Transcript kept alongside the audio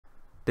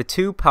The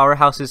two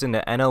powerhouses in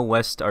the NL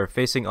West are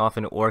facing off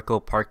in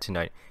Oracle Park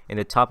tonight. In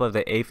the top of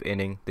the 8th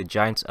inning, the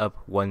Giants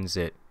up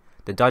 1-0.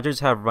 The Dodgers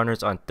have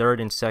runners on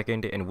 3rd and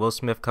 2nd, and Will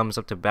Smith comes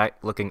up to bat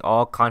looking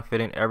all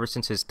confident ever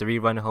since his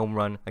 3-run home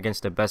run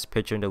against the best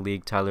pitcher in the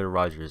league, Tyler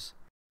Rogers.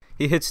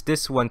 He hits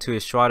this one to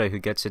Estrada, who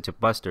gets it to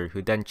Buster,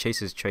 who then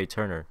chases Trea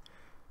Turner.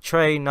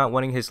 Trea, not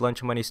wanting his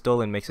lunch money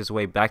stolen, makes his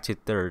way back to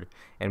 3rd,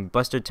 and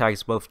Buster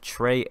tags both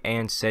Trea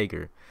and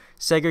Seager.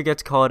 Seager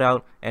gets called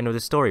out, end of the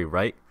story,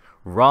 right?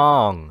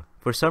 Wrong!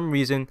 For some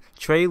reason,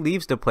 Trea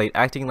leaves the plate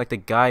acting like the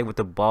guy with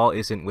the ball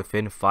isn't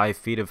within 5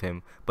 feet of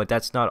him, but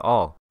that's not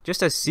all.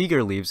 Just as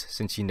Seager leaves,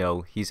 since you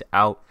know he's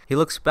out, he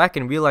looks back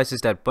and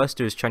realizes that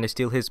Buster is trying to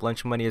steal his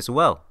lunch money as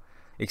well.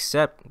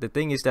 Except, the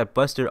thing is that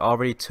Buster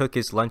already took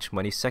his lunch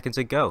money seconds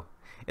ago.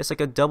 It's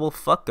like a double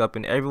fuck up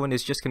and everyone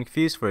is just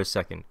confused for a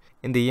second.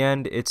 In the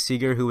end, it's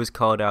Seager who was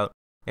called out,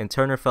 and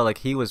Turner felt like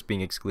he was being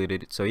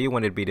excluded, so he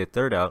wanted to be the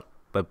 3rd out,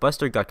 but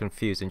Buster got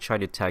confused and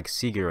tried to tag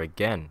Seager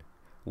again.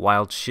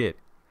 Wild shit.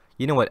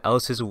 You know what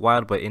else is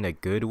wild but in a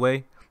good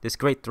way? This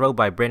great throw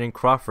by Brandon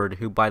Crawford,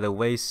 who by the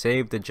way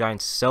saved the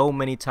Giants so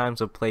many times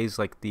with plays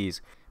like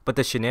these, but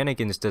the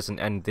shenanigans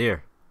doesn't end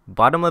there.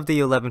 Bottom of the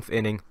 11th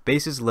inning,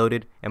 bases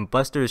loaded, and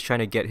Buster is trying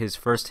to get his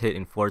first hit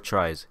in 4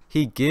 tries.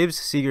 He gives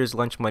Seager's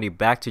lunch money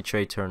back to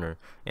Trea Turner,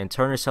 and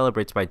Turner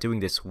celebrates by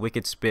doing this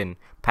wicked spin,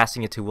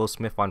 passing it to Will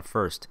Smith on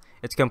first.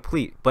 It's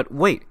complete, but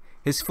wait!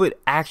 His foot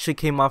actually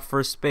came off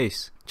first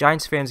base.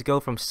 Giants fans go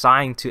from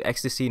sighing to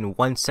ecstasy in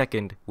 1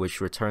 second,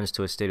 which returns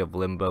to a state of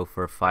limbo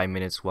for 5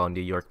 minutes while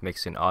New York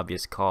makes an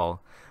obvious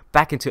call,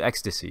 back into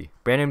ecstasy.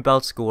 Brandon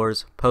Belt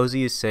scores,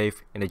 Posey is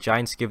safe, and the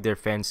Giants give their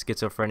fans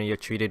schizophrenia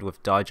treated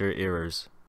with Dodger errors.